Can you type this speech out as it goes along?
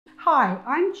Hi,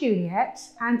 I'm Juliet,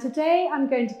 and today I'm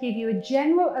going to give you a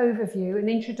general overview and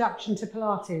introduction to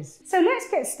Pilates. So let's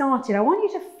get started. I want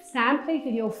you to stand please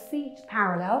with your feet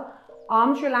parallel,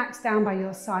 arms relaxed down by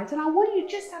your sides, and I want you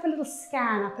to just have a little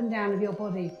scan up and down of your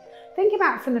body. Think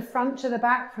about from the front to the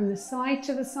back, from the side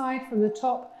to the side, from the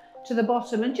top to the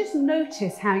bottom, and just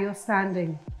notice how you're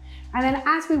standing. And then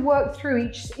as we work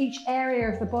through each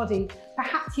area of the body,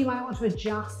 perhaps you might want to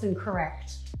adjust and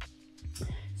correct.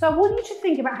 So I want you to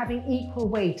think about having equal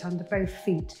weight under both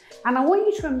feet. And I want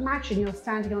you to imagine you're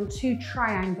standing on two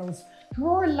triangles.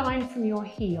 Draw a line from your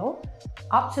heel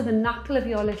up to the knuckle of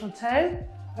your little toe,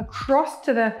 across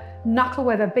to the knuckle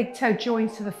where the big toe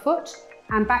joins to the foot,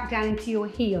 and back down into your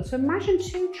heel. So imagine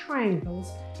two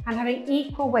triangles and having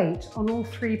equal weight on all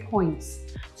 3 points.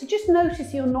 So just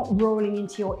notice you're not rolling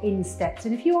into your insteps.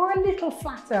 And if you are a little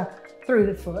flatter through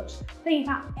the foot, think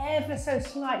about ever so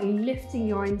slightly lifting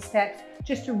your insteps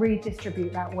just to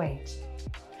redistribute that weight.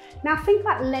 Now think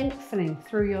about lengthening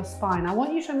through your spine. I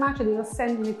want you to imagine that you're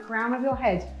sending the crown of your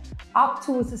head up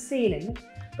towards the ceiling,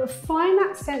 but find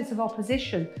that sense of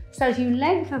opposition. So as you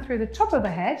lengthen through the top of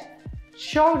the head,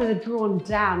 shoulders are drawn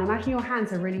down. Imagine your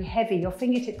hands are really heavy. Your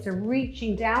fingertips are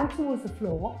reaching down towards the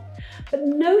floor. But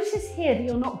notice here that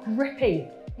you're not gripping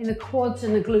in the quads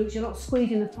and the glutes. You're not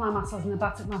squeezing the thigh muscles and the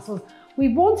buttock muscles. We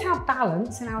want our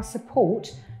balance and our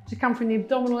support to come from the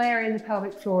abdominal area and the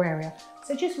pelvic floor area.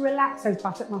 So just relax those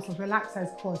buttock muscles, relax those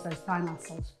quads, those thigh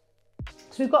muscles.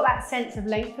 So we've got that sense of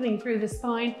lengthening through the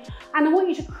spine, and I want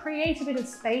you to create a bit of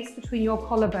space between your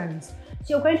collarbones. So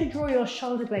you're going to draw your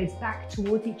shoulder blades back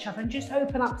towards each other and just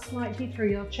open up slightly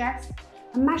through your chest.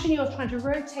 Imagine you're trying to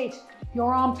rotate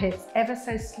your armpits ever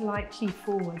so slightly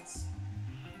forwards.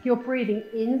 You're breathing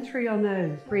in through your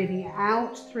nose, breathing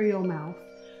out through your mouth.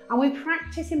 And we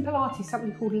practice in Pilates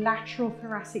something called lateral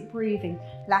thoracic breathing,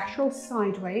 lateral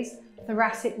sideways,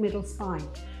 thoracic middle spine.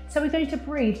 So we're going to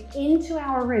breathe into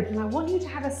our ribs, and I want you to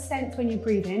have a sense when you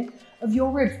breathe in of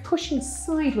your ribs pushing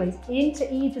sideways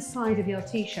into either side of your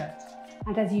t-shirt.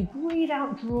 And as you breathe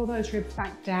out, draw those ribs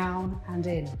back down and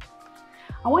in.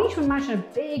 I want you to imagine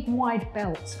a big wide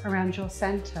belt around your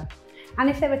center. And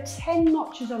if there were 10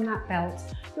 notches on that belt,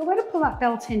 you're going to pull that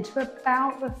belt into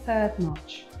about the 3rd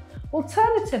notch.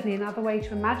 Alternatively, another way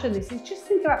to imagine this is just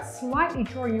think about slightly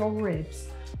drawing your ribs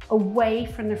away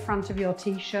from the front of your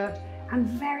t-shirt and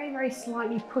very, very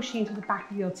slightly pushing into the back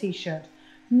of your t-shirt.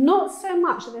 Not so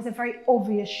much that there's a very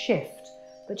obvious shift,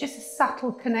 but just a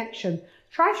subtle connection.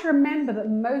 Try to remember that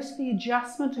most of the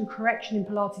adjustment and correction in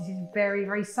Pilates is very,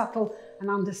 very subtle and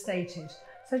understated.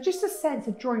 So just a sense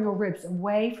of drawing your ribs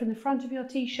away from the front of your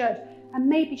t-shirt and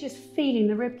maybe just feeling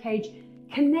the rib cage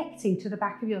connecting to the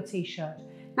back of your t-shirt.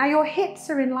 Now your hips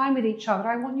are in line with each other.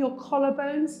 I want your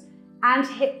collarbones and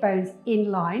hip bones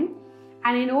in line.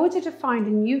 And in order to find a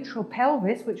neutral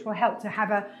pelvis, which will help to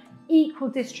have an equal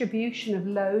distribution of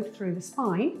load through the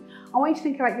spine, I want you to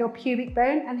think about your pubic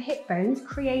bone and hip bones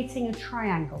creating a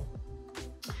triangle.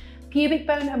 Pubic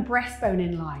bone and breastbone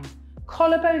in line.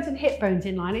 Collarbones and hip bones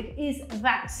in line. It is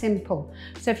that simple.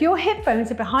 So if your hip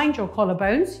bones are behind your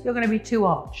collarbones, you're going to be too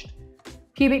arched.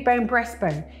 Pubic bone,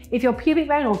 breastbone. If your pubic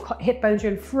bone or hip bones are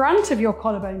in front of your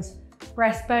collarbones,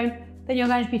 breastbone, then you're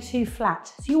going to be too flat.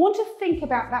 So you want to think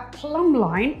about that plumb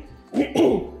line,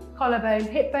 collarbone,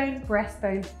 hip bone,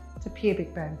 breastbone to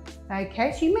pubic bone.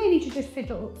 Okay, so you may need to just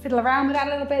fiddle around with that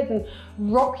a little bit and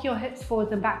rock your hips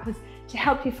forwards and backwards to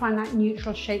help you find that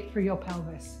neutral shape through your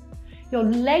pelvis. You're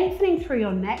lengthening through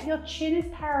your neck, your chin is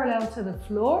parallel to the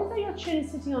floor, so your chin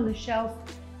is sitting on the shelf,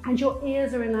 and your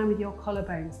ears are in line with your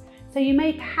collarbones. So you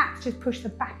may perhaps just push the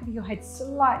back of your head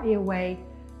slightly away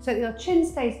so that your chin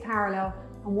stays parallel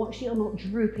and watch you're not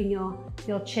drooping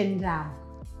your chin down.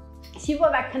 So you've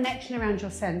got that connection around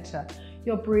your center.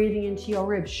 You're breathing into your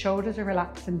ribs, shoulders are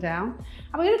relaxed and down.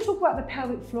 And we're going to talk about the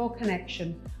pelvic floor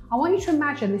connection. I want you to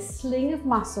imagine this sling of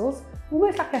muscles,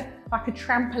 almost like a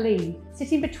trampoline,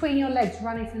 sitting between your legs,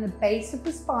 running from the base of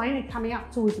the spine and coming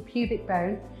up towards the pubic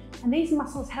bone. And these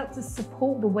muscles help to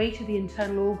support the weight of the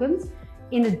internal organs,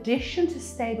 in addition to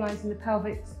stabilizing the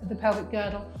pelvic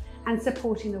girdle and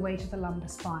supporting the weight of the lumbar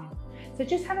spine. So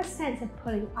just have a sense of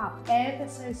pulling up ever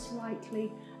so slightly.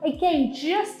 Again,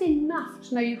 just enough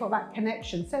to know you've got that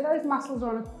connection. So those muscles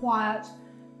are on a quiet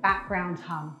background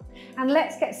hum. And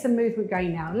let's get some movement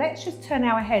going now. Let's just turn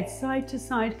our head side to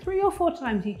side 3 or 4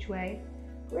 times each way.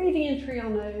 Breathing in through your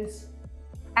nose,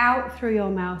 out through your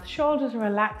mouth. Shoulders are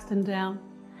relaxed and down.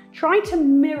 Try to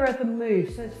mirror the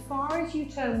move. So as far as you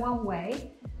turn one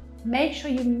way, make sure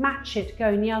you match it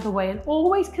going the other way, and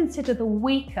always consider the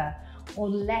weaker or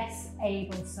less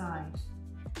able side.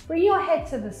 Bring your head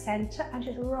to the center and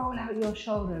just roll out your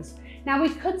shoulders. Now we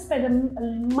could spend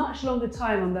a much longer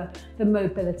time on the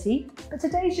mobility, but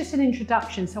today's just an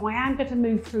introduction, so I am going to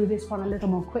move through this one a little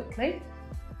more quickly.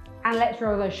 And let's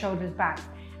roll those shoulders back.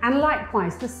 And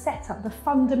likewise, the setup, the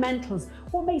fundamentals,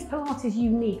 what makes Pilates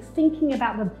unique, thinking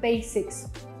about the basics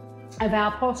of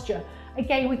our posture.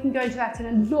 Again, we can go into that in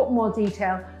a lot more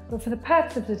detail, but for the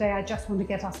purpose of today, I just want to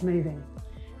get us moving.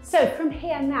 So from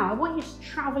here now, I want you to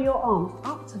travel your arms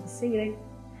up to the ceiling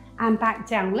and back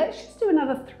down. Let's just do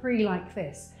another 3 like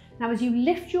this. Now, as you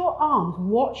lift your arms,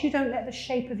 watch you don't let the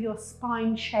shape of your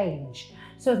spine change.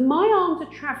 So as my arms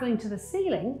are traveling to the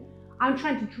ceiling, I'm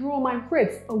trying to draw my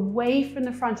ribs away from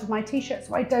the front of my t-shirt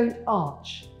so I don't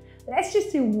arch. Let's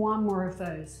just do 1 more of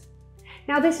those.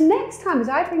 Now this next time, as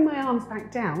I bring my arms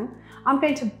back down, I'm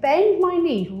going to bend my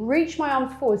knees, reach my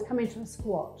arms forwards, come into a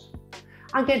squat.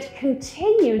 I'm going to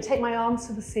continue and take my arms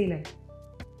to the ceiling.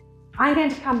 I'm going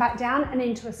to come back down and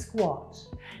into a squat.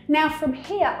 Now from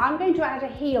here, I'm going to add a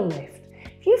heel lift.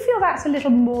 If you feel that's a little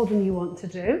more than you want to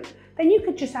do, then you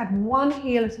could just add 1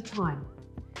 heel at a time.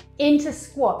 Into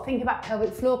squat, think about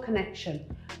pelvic floor connection,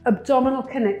 abdominal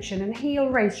connection, and heel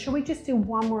raise. Shall we just do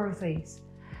 1 more of these?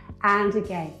 And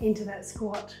again, into that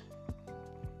squat.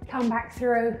 Come back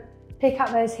through, pick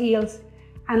up those heels,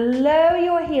 and lower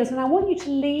your heels. And I want you to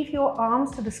leave your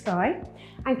arms to the sky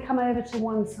and come over to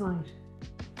one side.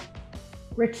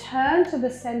 Return to the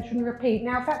center and repeat.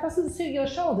 Now, if that doesn't suit your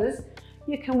shoulders,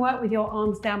 you can work with your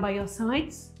arms down by your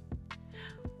sides,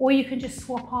 or you can just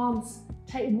swap arms.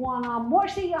 Take one arm,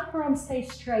 watch the upper arm stay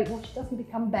straight, watch it doesn't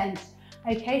become bent.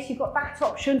 Okay, so you've got that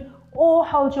option, or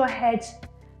hold your head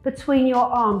between your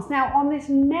arms. Now on this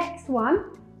next one,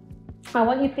 I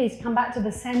want you please to come back to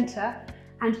the center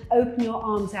and open your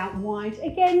arms out wide.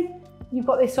 Again, you've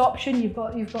got this option, you've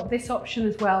got this option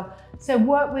as well. So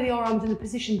work with your arms in the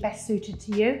position best suited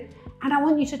to you. And I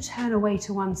want you to turn away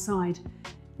to one side.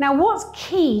 Now what's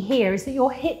key here is that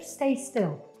your hips stay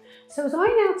still. So as I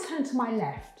now turn to my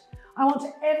left, I want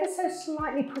to ever so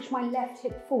slightly push my left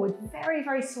hip forward, very,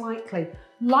 very slightly.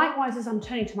 Likewise, as I'm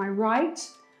turning to my right,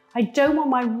 I don't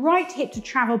want my right hip to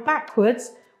travel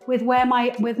backwards with where my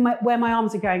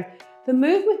arms are going. The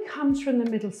movement comes from the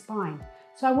middle spine.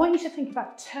 So I want you to think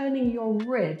about turning your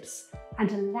ribs and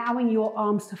allowing your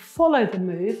arms to follow the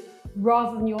move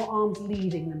rather than your arms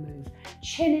leading the move.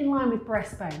 Chin in line with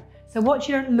breastbone. So watch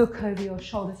you don't look over your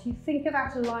shoulders. You think of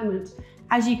that alignment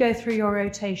as you go through your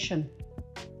rotation.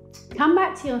 Come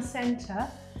back to your center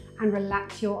and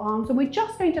relax your arms. And we're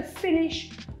just going to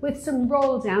finish with some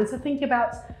roll down. So think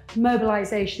about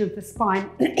mobilization of the spine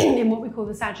in what we call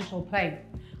the sagittal plane.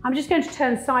 I'm just going to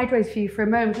turn sideways for you for a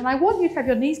moment. And I want you to have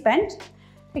your knees bent,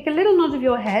 take a little nod of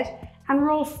your head and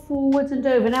roll forwards and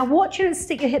over. Now watch you and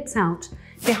stick your hips out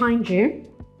behind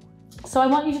you. So I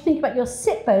want you to think about your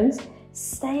sit bones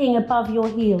staying above your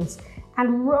heels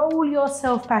and roll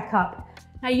yourself back up.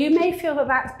 Now you may feel that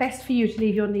that's best for you to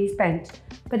leave your knees bent,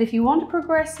 but if you want to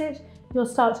progress it, you'll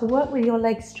start to work with your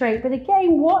legs straight. But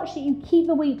again, watch that you keep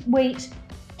the weight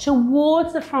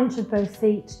towards the front of both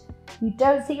feet. You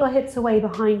don't sit your hips away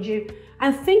behind you,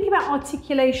 and think about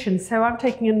articulation. So I'm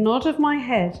taking a nod of my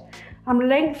head. I'm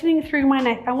lengthening through my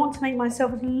neck. I want to make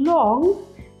myself as long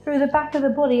through the back of the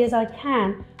body as I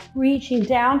can, reaching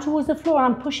down towards the floor.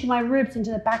 I'm pushing my ribs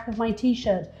into the back of my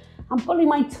t-shirt. I'm pulling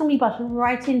my tummy button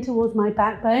right in towards my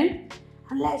backbone.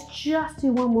 And let's just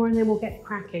do 1 more and then we'll get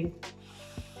cracking.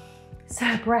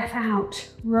 So breath out,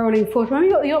 rolling forward. Remember,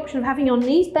 you've got the option of having your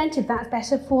knees bent if that's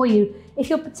better for you. If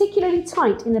you're particularly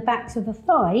tight in the backs of the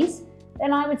thighs,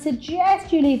 then I would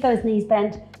suggest you leave those knees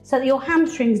bent so that your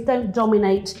hamstrings don't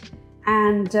dominate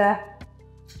and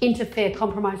interfere,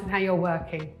 compromise with how you're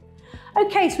working.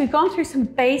 Okay, so we've gone through some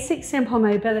basic simple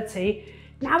mobility.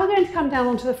 Now we're going to come down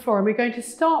onto the floor and we're going to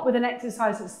start with an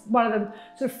exercise that's one of the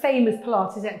sort of famous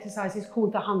Pilates exercises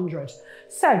called the 100.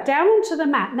 So down onto the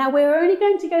mat. Now we're only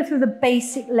going to go through the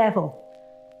basic level.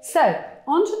 So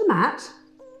onto the mat.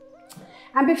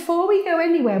 And before we go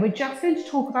anywhere, we're just going to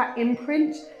talk about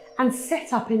imprint and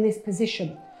set up in this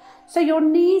position. So your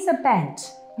knees are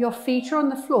bent, your feet are on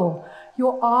the floor,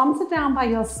 your arms are down by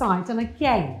your sides. And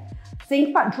again, think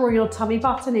about drawing your tummy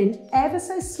button in ever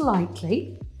so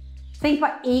slightly. Think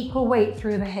about equal weight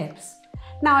through the hips.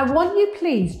 Now I want you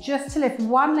please just to lift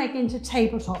one leg into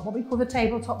tabletop, what we call the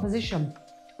tabletop position.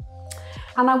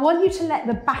 And I want you to let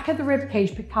the back of the rib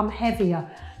cage become heavier.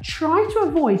 Try to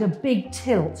avoid a big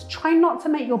tilt. Try not to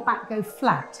make your back go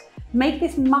flat. Make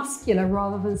this muscular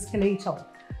rather than skeletal.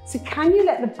 So can you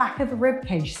let the back of the rib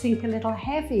cage sink a little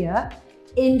heavier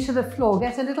into the floor?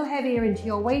 Get a little heavier into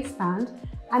your waistband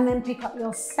and then pick up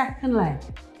your second leg.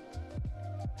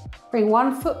 Bring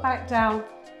one foot back down,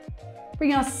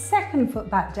 bring your second foot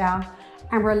back down,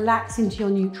 and relax into your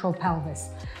neutral pelvis.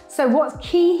 So what's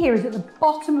key here is that the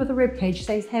bottom of the rib cage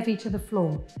stays heavy to the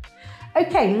floor.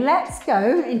 Okay, let's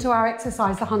go into our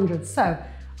exercise, the 100. So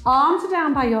arms are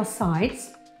down by your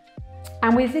sides,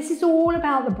 and this is all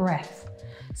about the breath.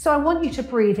 So I want you to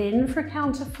breathe in for a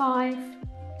count of 5,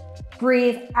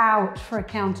 breathe out for a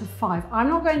count of 5. I'm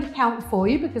not going to count for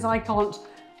you because I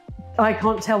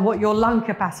can't tell what your lung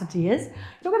capacity is.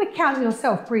 You're going to count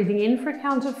yourself, breathing in for a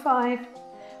count of 5,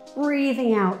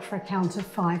 breathing out for a count of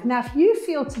 5. Now, if you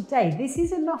feel today this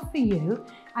is enough for you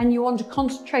and you want to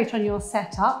concentrate on your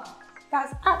setup,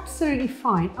 that's absolutely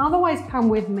fine. Otherwise, come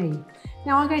with me.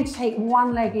 Now, I'm going to take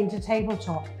one leg into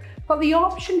tabletop. Got the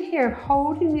option here of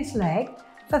holding this leg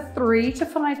for 3 to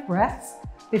 5 breaths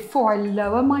before I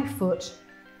lower my foot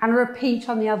and repeat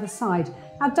on the other side.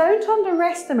 Now, don't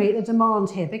underestimate the demand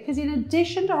here, because in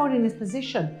addition to holding this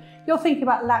position, you're thinking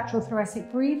about lateral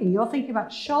thoracic breathing, you're thinking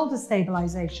about shoulder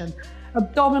stabilization,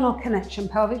 abdominal connection,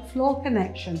 pelvic floor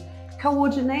connection,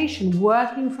 coordination,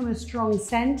 working from a strong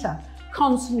center,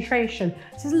 concentration.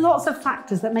 So there's lots of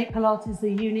factors that make Pilates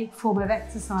the unique form of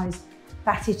exercise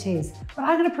that it is. But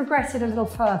I'm going to progress it a little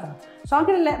further. So I'm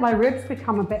going to let my ribs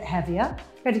become a bit heavier.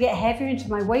 I'm going to get heavier into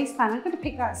my waistband. I'm going to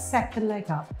pick that second leg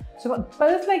up. So I've got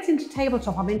both legs into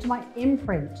tabletop. I'm into my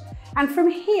imprint. And from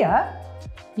here,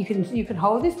 you can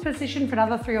hold this position for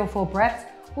another 3 or 4 breaths.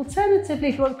 Alternatively,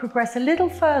 if you want to progress a little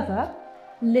further,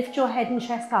 lift your head and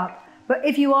chest up. But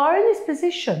if you are in this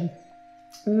position,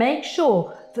 make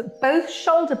sure that both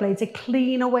shoulder blades are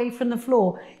clean away from the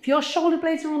floor. If your shoulder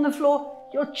blades are on the floor,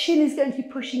 your chin is going to be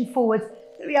pushing forwards.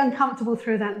 It'll be uncomfortable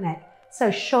through that neck.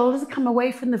 So shoulders come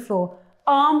away from the floor.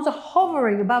 Arms are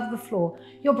hovering above the floor.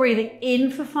 You're breathing in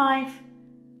for 5.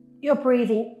 You're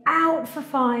breathing out for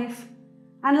 5.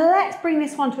 And let's bring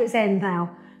this one to its end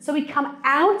now. So we come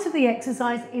out of the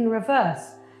exercise in reverse.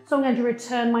 So I'm going to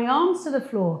return my arms to the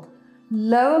floor,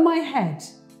 lower my head,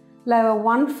 lower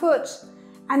one foot,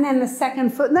 and then the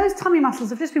second foot. And those tummy muscles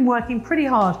have just been working pretty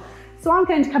hard. So I'm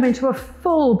going to come into a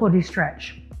full body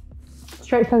stretch.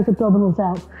 Stretch those abdominals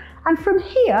out. And from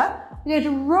here, we're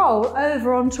going to roll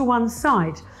over onto one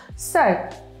side. So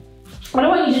what I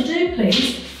want you to do,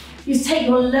 please, is take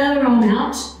your lower arm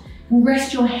out and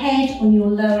rest your head on your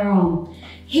lower arm.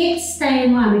 Hips stay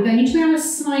in line. We're going into our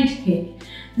side kick.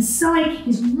 The side kick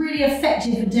is really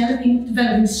effective for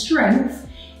developing strength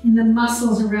in the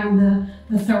muscles around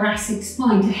the thoracic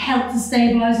spine to help to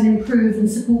stabilize and improve and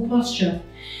support posture.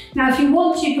 Now, if you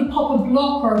want to, you can pop a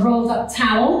block or a rolled up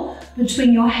towel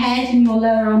between your head and your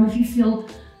lower arm if you feel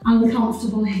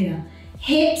uncomfortable here.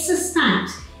 Hips are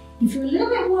stacked. If you're a little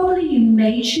bit wobbly, you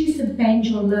may choose to bend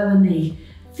your lower knee.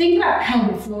 Think about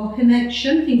pelvic floor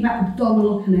connection, think about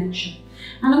abdominal connection.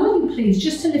 And I want you, please,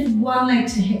 just to lift one leg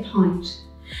to hip height.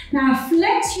 Now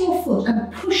flex your foot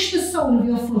and push the sole of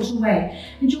your foot away.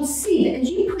 And you'll see that as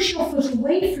you push your foot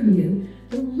away from you,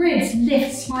 the ribs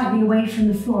lift slightly away from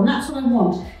the floor. And that's what I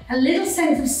want. A little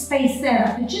sense of space there.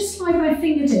 I could just slide my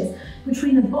fingertips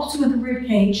between the bottom of the rib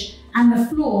cage and the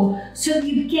floor so that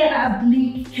you get that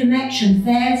oblique connection.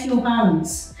 There's your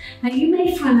balance. Now you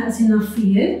may find that's enough for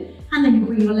you, and then you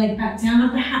bring your leg back down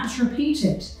and perhaps repeat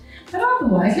it. But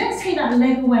otherwise, let's take that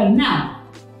leg away. Now,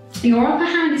 your upper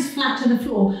hand is flat to the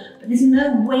floor, but there's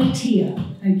no weight here,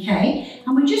 okay?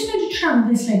 And we're just going to travel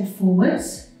this leg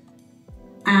forwards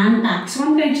and back. So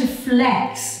I'm going to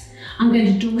flex. I'm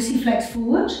going to dorsiflex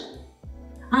forward.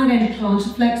 I'm going to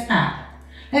plantarflex back.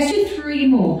 Let's do 3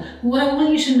 more. What I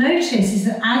want you to notice is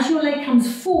that as your leg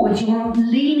comes forward, you're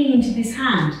leaning into this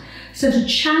hand. So to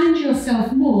challenge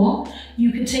yourself more,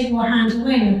 you could take your hand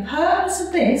away. And the purpose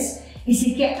of this is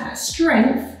to get that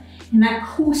strength in that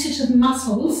corset of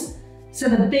muscles. So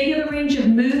the bigger the range of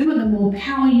movement, the more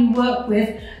power you work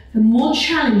with, the more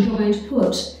challenge you're going to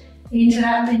put into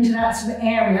that sort of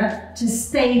area to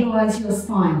stabilize your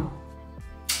spine.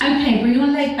 Okay, bring your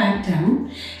leg back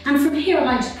down. And from here, I'd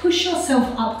like to push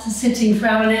yourself up to sitting for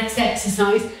our next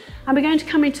exercise. And we're going to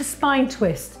come into spine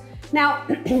twist. Now,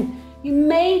 you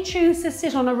may choose to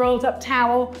sit on a rolled up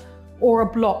towel or a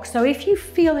block. So if you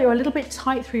feel that you're a little bit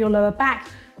tight through your lower back,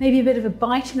 maybe a bit of a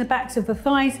bite in the backs of the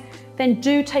thighs, then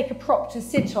do take a prop to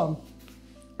sit on.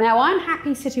 Now, I'm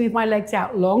happy sitting with my legs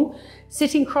out long.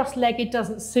 Sitting cross-legged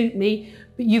doesn't suit me,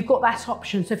 but you've got that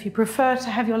option. So if you prefer to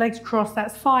have your legs crossed,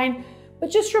 that's fine. But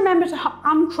just remember to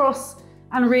uncross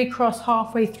and recross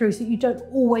halfway through so that you don't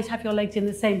always have your legs in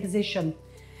the same position.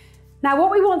 Now,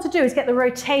 what we want to do is get the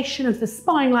rotation of the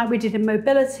spine like we did in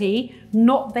mobility,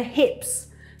 not the hips.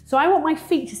 So I want my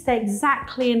feet to stay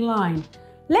exactly in line.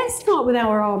 Let's start with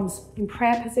our arms in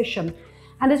prayer position.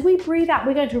 And as we breathe out,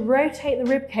 we're going to rotate the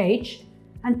rib cage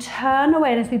and turn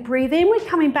away. And as we breathe in, we're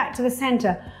coming back to the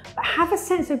center, but have a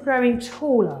sense of growing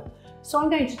taller. So I'm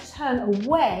going to turn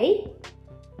away.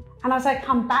 And as I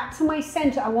come back to my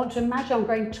center, I want to imagine I'm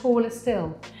growing taller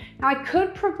still. Now I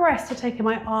could progress to taking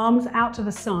my arms out to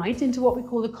the side into what we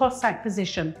call the Cossack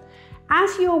position.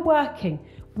 As you're working,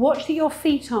 watch that your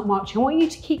feet aren't marching. I want you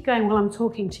to keep going while I'm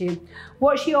talking to you.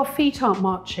 Watch that your feet aren't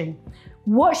marching.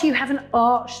 Watch you haven't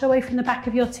arched away from the back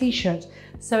of your t-shirt.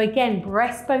 So again,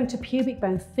 breastbone to pubic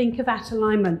bone, think of that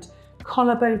alignment.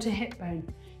 Collarbone to hip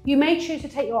bone. You may choose to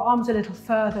take your arms a little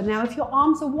further. Now, if your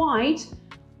arms are wide,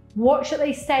 watch that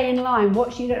they stay in line.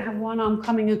 Watch you don't have one arm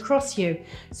coming across you.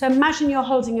 So imagine you're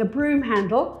holding a broom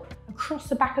handle across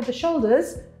the back of the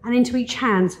shoulders and into each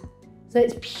hand. So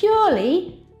it's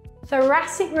purely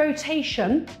thoracic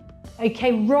rotation,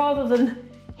 okay, rather than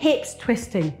hips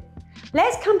twisting.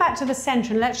 Let's come back to the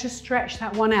center and let's just stretch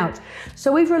that one out.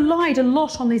 So we've relied a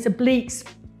lot on these obliques,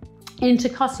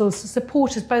 intercostals to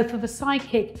support us both for the side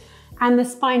kick and the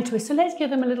spine twist. So let's give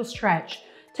them a little stretch.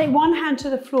 Take one hand to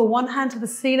the floor, one hand to the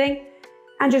ceiling,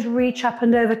 and just reach up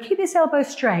and over. Keep this elbow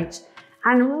straight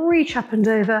and reach up and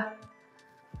over.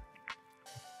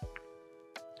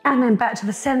 And then back to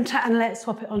the center, and let's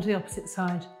swap it onto the opposite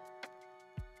side.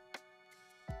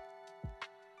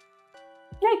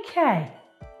 Okay,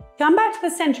 come back to the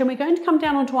center, and we're going to come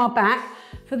down onto our back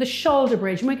for the shoulder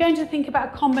bridge. And we're going to think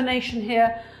about a combination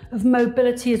here of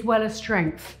mobility as well as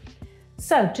strength.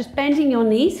 So just bending your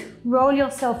knees, roll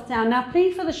yourself down. Now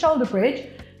please, for the shoulder bridge,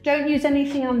 don't use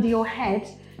anything under your head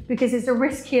because there's a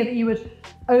risk here that you would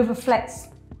overflex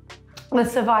the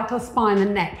cervical spine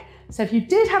and neck. So if you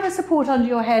did have a support under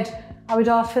your head, I would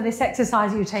ask for this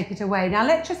exercise that you take it away. Now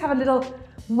let's just have a little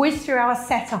whiz through our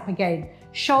setup again.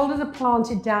 Shoulders are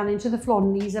planted down into the floor,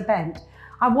 knees are bent.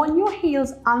 I want your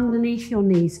heels underneath your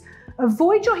knees.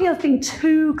 Avoid your heels being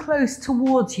too close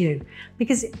towards you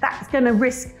because that's going to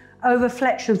risk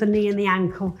overflexion of the knee and the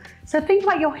ankle. So think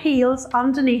about your heels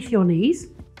underneath your knees.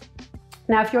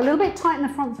 Now, if you're a little bit tight in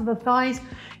the fronts of the thighs,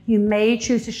 you may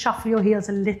choose to shuffle your heels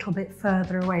a little bit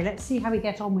further away. Let's see how we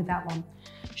get on with that one.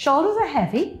 Shoulders are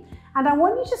heavy, and I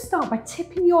want you to start by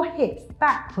tipping your hips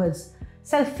backwards.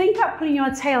 So think about pulling your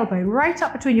tailbone right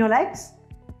up between your legs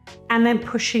and then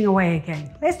pushing away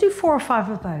again. Let's do 4 or 5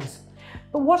 of those.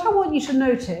 But what I want you to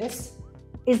notice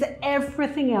is that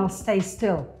everything else stays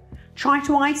still. Try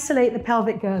to isolate the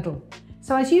pelvic girdle.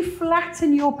 So as you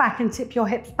flatten your back and tip your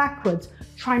hips backwards,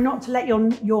 try not to let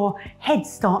your head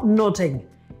start nodding.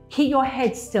 Keep your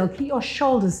head still, keep your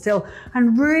shoulders still,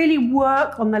 and really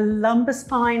work on the lumbar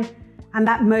spine and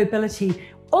that mobility.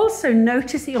 Also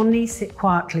notice that your knees sit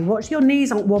quietly. Watch your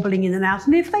knees aren't wobbling in and out.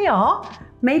 And if they are,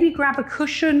 maybe grab a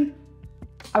cushion,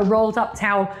 a rolled up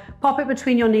towel, pop it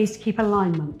between your knees to keep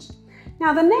alignment.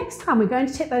 Now the next time we're going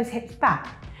to tip those hips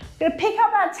back. We're going to pick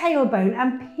up that tailbone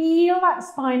and peel that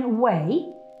spine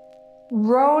away,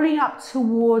 rolling up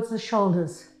towards the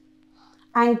shoulders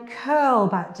and curl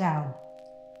back down.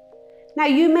 Now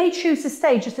you may choose to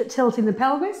stay just at tilting the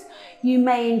pelvis. You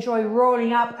may enjoy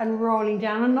rolling up and rolling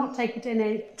down and not taking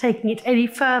it any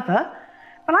further.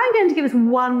 But I'm going to give us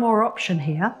one more option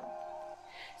here.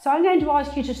 So I'm going to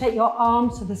ask you to take your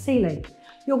arms to the ceiling.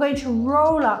 You're going to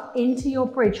roll up into your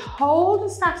bridge, hold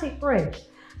a static bridge,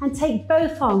 and take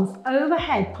both arms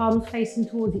overhead, palms facing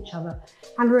towards each other,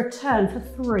 and return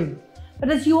for 3. But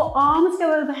as your arms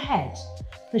go overhead,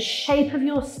 the shape of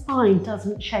your spine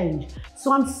doesn't change.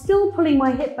 So I'm still pulling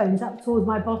my hip bones up towards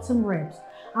my bottom ribs.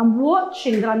 I'm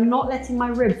watching that I'm not letting my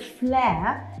ribs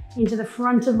flare into the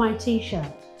front of my t-shirt.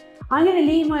 I'm going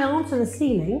to leave my arms to the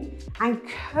ceiling and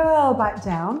curl back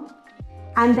down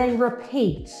and then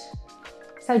repeat.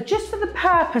 So just for the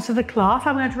purpose of the class,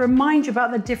 I'm going to remind you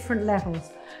about the different levels.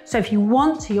 So if you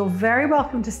want to, you're very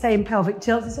welcome to stay in pelvic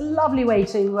tilts. It's a lovely way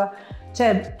to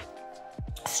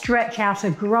stretch out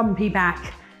a grumpy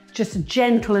back, just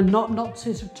gentle and not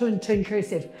too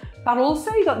intrusive. But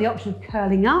also you've got the option of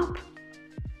curling up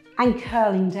and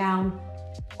curling down.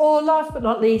 Or last but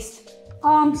not least,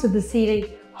 arms to the ceiling,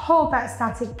 hold that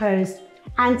static pose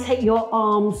and take your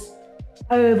arms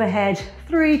overhead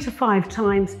 3 to 5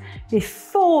 times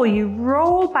before you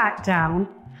roll back down.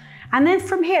 And then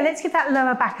from here, let's give that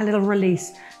lower back a little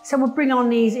release. So we'll bring our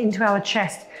knees into our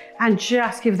chest and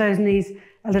just give those knees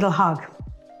a little hug.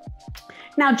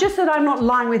 Now, just so that I'm not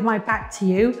lying with my back to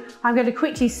you, I'm going to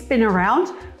quickly spin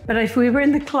around. But if we were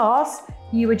in the class,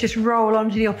 you would just roll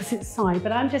onto the opposite side.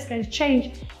 But I'm just going to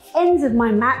change ends of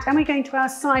my mat and we're going to our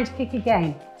side kick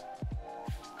again.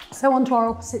 So onto our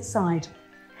opposite side.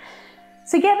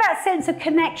 So get that sense of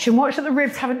connection. Watch that the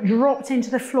ribs haven't dropped into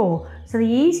the floor. So the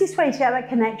easiest way to get that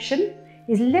connection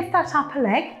is lift that upper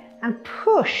leg and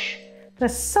push the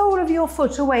sole of your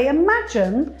foot away.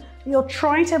 Imagine that you're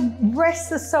trying to rest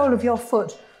the sole of your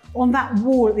foot on that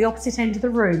wall at the opposite end of the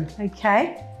room,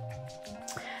 okay?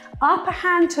 Upper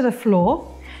hand to the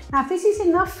floor. Now, if this is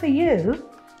enough for you,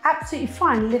 absolutely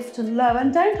fine, lift and lower.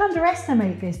 And don't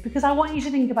underestimate this, because I want you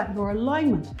to think about your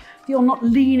alignment. That you're not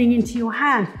leaning into your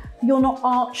hand, that you're not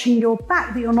arching your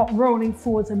back, that you're not rolling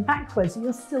forwards and backwards, that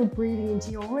you're still breathing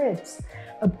into your ribs.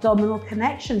 Abdominal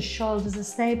connection, shoulders are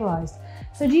stabilized.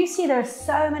 So do you see there are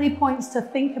so many points to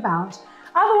think about?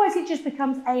 Otherwise it just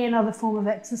becomes another form of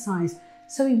exercise.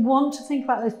 So we want to think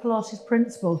about those Pilates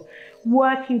principles,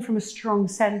 working from a strong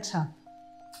center.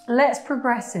 Let's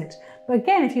progress it. But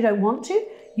again, if you don't want to,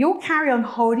 you'll carry on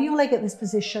holding your leg at this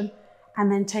position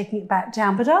and then taking it back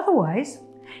down. But otherwise,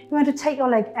 you're going to take your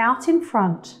leg out in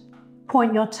front,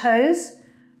 point your toes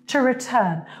to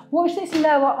return. Watch this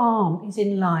lower arm is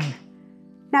in line.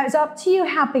 Now it's up to you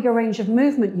how big a range of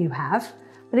movement you have.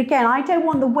 But again, I don't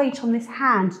want the weight on this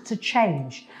hand to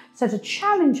change. So to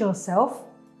challenge yourself,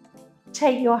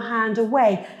 take your hand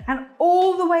away. And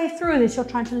all the way through this, you're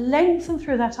trying to lengthen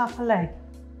through that upper leg.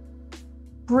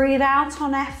 Breathe out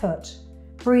on effort.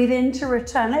 Breathe in to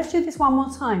return. Let's do this one more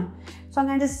time. So I'm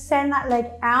going to send that leg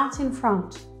out in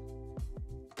front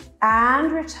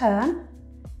and return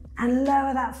and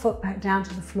lower that foot back down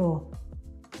to the floor.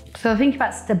 So think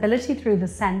about stability through the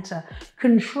center,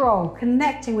 control,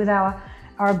 connecting with our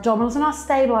abdominals and our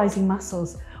stabilizing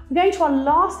muscles. We're going to our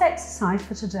last exercise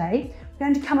for today. We're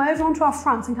going to come over onto our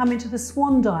fronts and come into the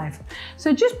swan dive.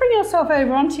 So just bring yourself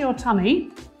over onto your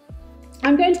tummy.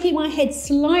 I'm going to keep my head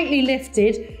slightly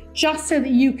lifted just so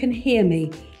that you can hear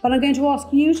me. But I'm going to ask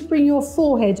you to bring your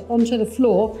forehead onto the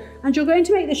floor, and you're going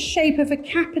to make the shape of a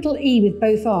capital E with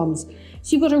both arms.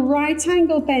 So you've got a right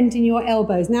angle bend in your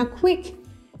elbows. Now quick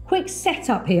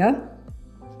setup here.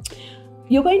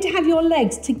 You're going to have your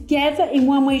legs together in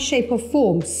one way, shape or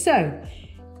form. So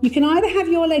you can either have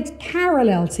your legs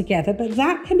parallel together, but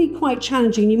that can be quite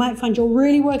challenging. You might find you're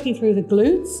really working through the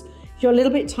glutes. You're a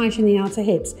little bit tight in the outer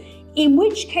hips. In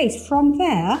which case, from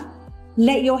there,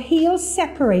 let your heels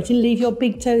separate and leave your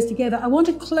big toes together. I want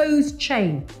a closed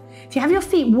chain. If you have your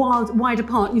feet wide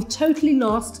apart, you've totally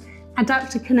lost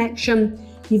adductor connection.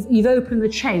 You've opened the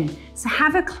chain. So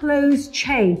have a closed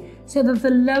chain so that the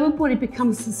lower body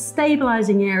becomes the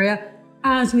stabilizing area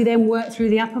as we then work through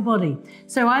the upper body.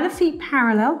 So either feet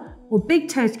parallel or big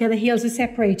toes together, heels are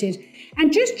separated.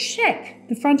 And just check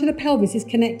the front of the pelvis is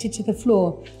connected to the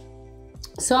floor.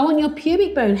 So I want your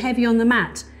pubic bone heavy on the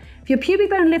mat. If your pubic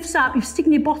bone lifts up, you're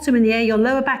sticking your bottom in the air, your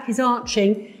lower back is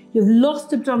arching, you've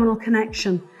lost abdominal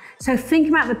connection. So think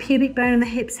about the pubic bone and the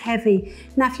hips heavy.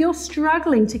 Now, if you're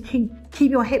struggling to keep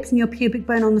your hips and your pubic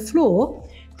bone on the floor,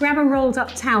 grab a rolled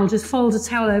up towel, just fold a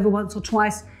towel over once or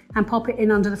twice and pop it in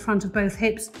under the front of both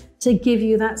hips to give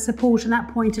you that support and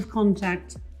that point of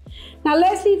contact. Now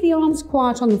let's leave the arms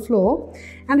quiet on the floor.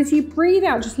 And as you breathe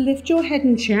out, just lift your head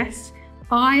and chest.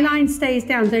 Eye line stays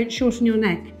down, don't shorten your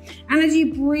neck. And as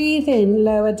you breathe in,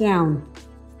 lower down.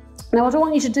 Now what I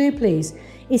want you to do, please,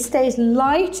 is stay as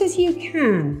light as you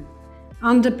can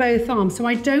under both arms. So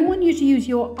I don't want you to use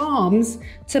your arms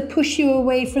to push you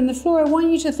away from the floor. I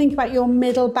want you to think about your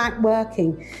middle back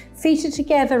working. Feet are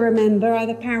together, remember,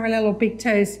 either parallel or big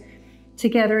toes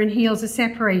together and heels are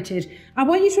separated. I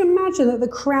want you to imagine that the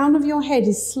crown of your head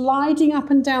is sliding up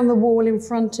and down the wall in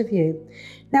front of you.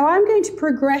 Now I'm going to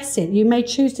progress it. You may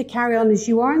choose to carry on as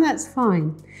you are, and that's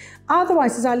fine.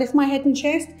 Otherwise, as I lift my head and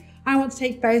chest, I want to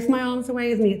take both my arms away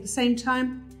with me at the same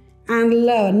time and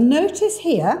lower. Notice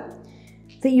here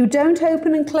that you don't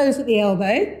open and close at the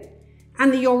elbow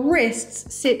and that your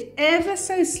wrists sit ever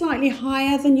so slightly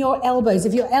higher than your elbows.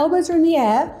 If your elbows are in the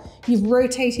air, you've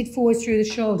rotated forwards through the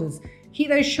shoulders. Keep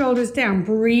those shoulders down,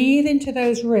 breathe into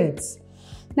those ribs.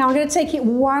 Now I'm going to take it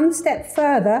one step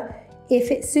further. If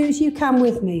it suits you, come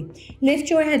with me. Lift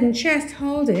your head and chest,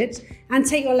 hold it, and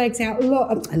take your legs out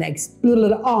long,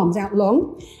 arms out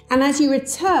long. And as you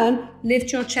return,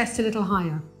 lift your chest a little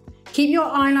higher. Keep your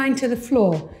eye line to the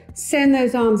floor. Send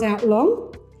those arms out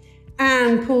long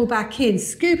and pull back in,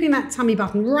 scooping that tummy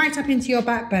button right up into your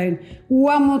backbone.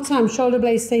 One more time, shoulder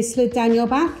blades stay slid down your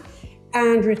back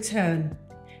and return.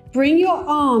 Bring your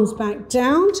arms back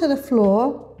down to the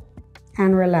floor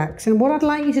and relax. And what I'd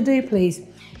like you to do, please,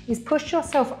 is push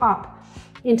yourself up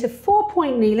into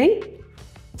 4-point kneeling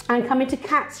and come into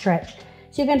cat stretch.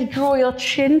 So you're going to draw your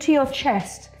chin to your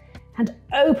chest and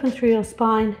open through your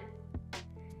spine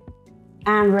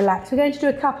and relax. We're going to do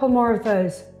a couple more of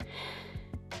those.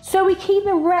 So we keep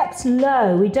the reps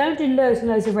low. We don't do loads and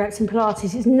loads of reps in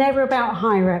Pilates. It's never about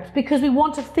high reps because we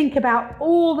want to think about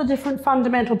all the different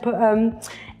fundamental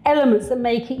elements that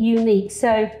make it unique.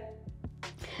 So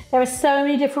there are so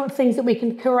many different things that we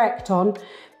can correct on.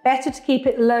 Better to keep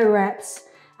it low reps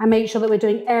and make sure that we're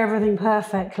doing everything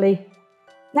perfectly.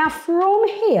 Now from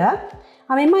here,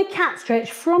 I'm in my cat stretch.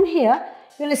 From here,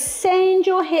 you're going to send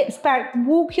your hips back,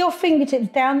 walk your fingertips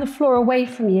down the floor away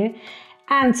from you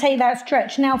and take that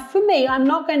stretch. Now for me, I'm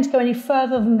not going to go any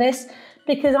further than this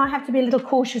because I have to be a little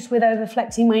cautious with over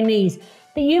flexing my knees.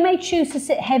 But you may choose to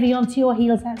sit heavy onto your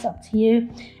heels, that's up to you.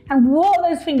 And walk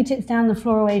those fingertips down the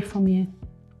floor away from you.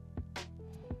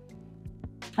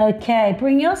 Okay,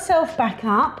 bring yourself back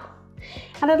up.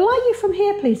 And I'd like you from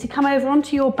here, please, to come over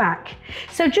onto your back.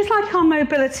 So just like our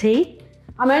mobility,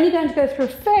 I'm only going to go through a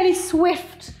fairly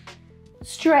swift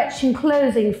stretch and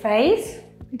closing phase.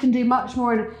 You can do much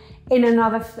more in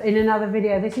another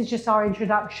video. This is just our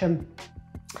introduction.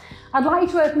 I'd like you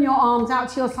to open your arms out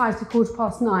to your sides to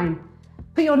 9:15.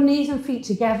 Put your knees and feet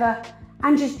together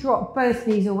and just drop both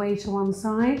knees away to one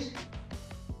side.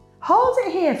 Hold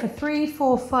it here for 3,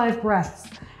 4, 5 breaths.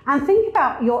 And think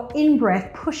about your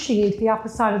in-breath pushing into the upper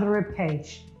side of the rib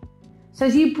cage. So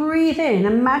as you breathe in,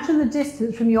 imagine the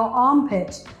distance from your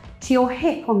armpit to your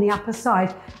hip on the upper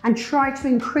side and try to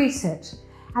increase it.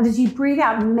 And as you breathe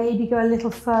out, maybe go a little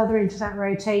further into that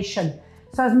rotation.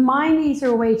 So as my knees are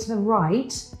away to the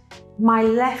right, my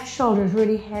left shoulder is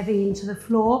really heavy into the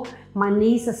floor. My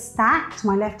knees are stacked,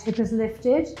 my left hip is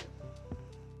lifted.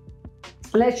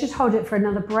 Let's just hold it for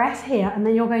another breath here, and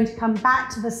then you're going to come back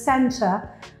to the center.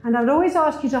 And I'd always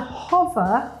ask you to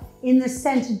hover in the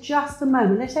center just a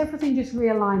moment. Let everything just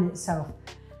realign itself,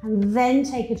 and then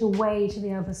take it away to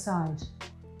the other side.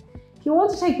 If you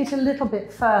want to take it a little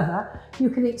bit further, you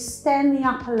can extend the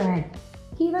upper leg.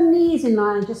 Keep the knees in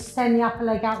line and just extend the upper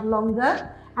leg out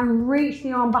longer and reach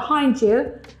the arm behind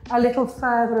you a little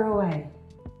further away.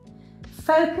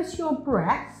 Focus your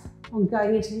breath on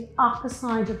going into the upper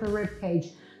side of the rib cage.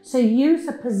 So use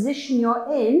the position you're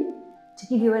in to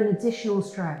give you an additional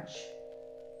stretch.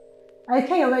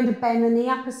 Okay, you're going to bend the knee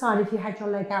upper side if you had your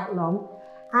leg out long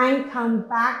and come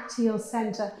back to your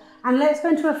center. And let's go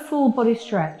into a full body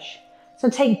stretch. So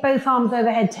take both arms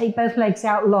overhead, take both legs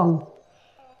out long.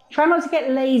 Try not to get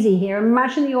lazy here.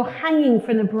 Imagine that you're hanging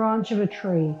from the branch of a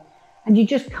tree and you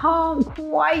just can't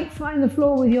quite find the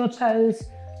floor with your toes.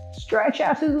 Stretch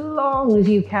out as long as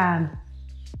you can.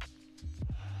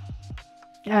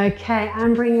 Okay,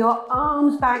 and bring your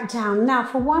arms back down. Now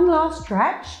for one last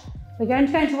stretch, we're going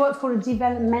to go into what's called a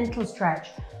developmental stretch.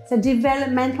 So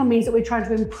developmental means that we're trying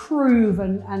to improve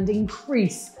and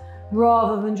increase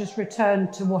rather than just return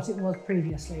to what it was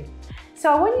previously. So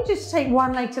I want you just to take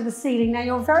one leg to the ceiling. Now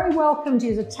you're very welcome to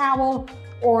use a towel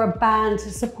or a band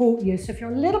to support you. So if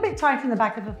you're a little bit tight in the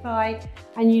back of the thigh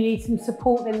and you need some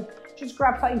support, then just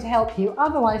grab something to help you.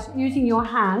 Otherwise, using your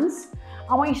hands,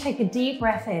 I want you to take a deep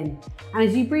breath in. And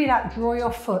as you breathe out, draw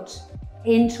your foot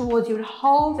in towards you and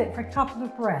hold it for a couple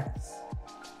of breaths.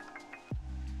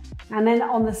 And then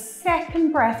on the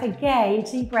second breath, again,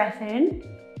 deep breath in.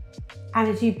 And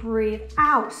as you breathe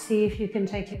out, see if you can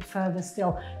take it further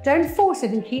still. Don't force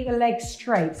it and keep the legs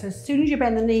straight. So as soon as you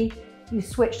bend the knee, you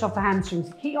switched off the hamstrings.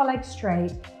 So keep your legs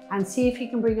straight and see if you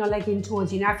can bring your leg in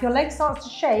towards you. Now, if your leg starts to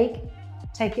shake,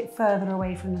 take it further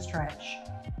away from the stretch.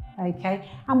 Okay,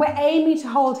 and we're aiming to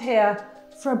hold here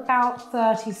for about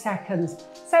 30 seconds.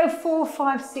 So 4,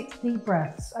 5, 6 deep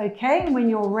breaths, okay? And when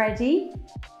you're ready,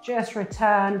 just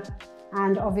return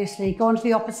and obviously go on to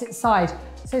the opposite side.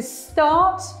 So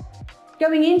start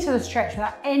going into the stretch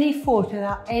without any force,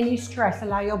 without any stress.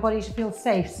 Allow your body to feel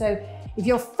safe. So if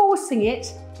you're forcing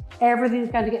it,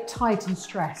 everything's going to get tight and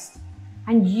stressed.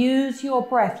 And use your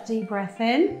breath, deep breath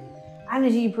in. And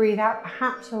as you breathe out,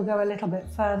 perhaps you'll go a little bit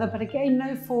further, but again,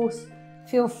 no force.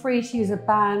 Feel free to use a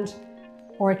band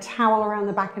or a towel around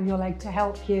the back of your leg to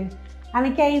help you. And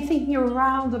again, thinking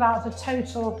around about a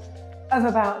total of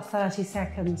about 30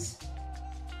 seconds.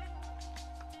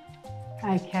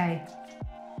 Okay.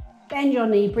 Bend your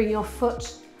knee, bring your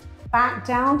foot back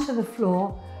down to the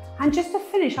floor. And just to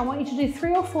finish, I want you to do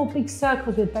 3 or 4 big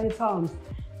circles with both arms.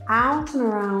 Out and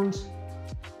around.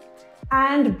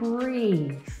 And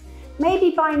breathe.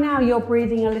 Maybe by now you're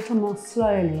breathing a little more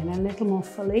slowly and a little more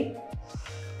fully.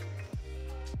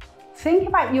 Think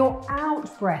about your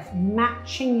out breath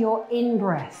matching your in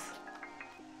breath.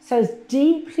 So as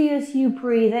deeply as you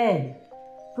breathe in,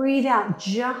 breathe out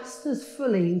just as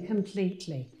fully and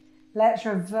completely. Let's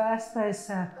reverse those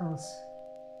circles.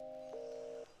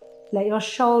 Let your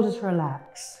shoulders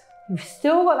relax. You've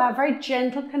still got that very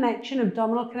gentle connection,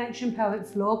 abdominal connection, pelvic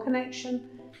floor connection.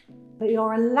 but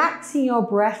you're relaxing your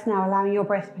breath now, allowing your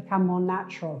breath to become more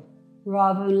natural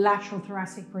rather than lateral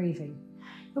thoracic breathing.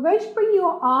 You're going to bring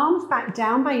your arms back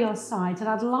down by your sides, and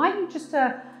I'd like you just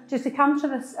to come to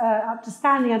this up to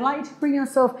standing. I'd like you to bring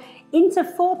yourself into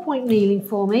 4-point kneeling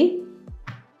for me.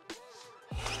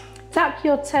 Tuck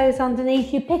your toes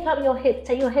underneath you, pick up your hips,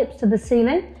 take your hips to the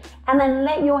ceiling, and then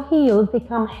let your heels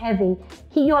become heavy.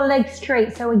 Keep your legs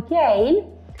straight. So again,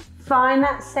 find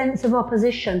that sense of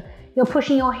opposition. You're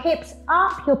pushing your hips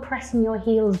up, you're pressing your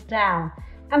heels down.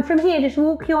 And from here, just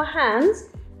walk your hands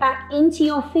back into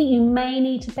your feet. You may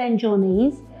need to bend your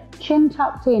knees. Chin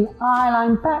tucked in, eye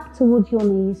line back towards your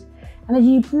knees. And as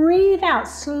you breathe out,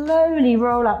 slowly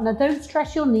roll up. Now don't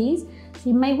stress your knees. So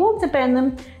you may want to bend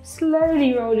them,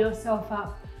 slowly roll yourself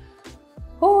up,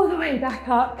 all the way back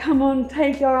up. Come on,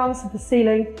 take your arms to the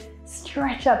ceiling,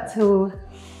 stretch up tall.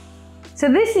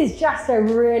 So this is just a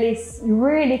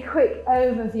really quick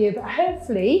overview, but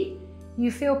hopefully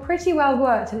you feel pretty well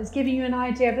worked and it's giving you an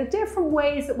idea of the different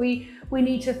ways that we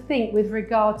need to think with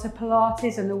regard to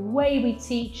Pilates and the way we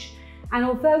teach. And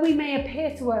although we may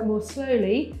appear to work more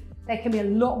slowly, there can be a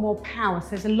lot more power. So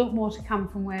there's a lot more to come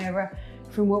from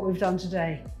what we've done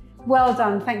today. Well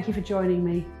done, thank you for joining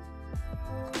me.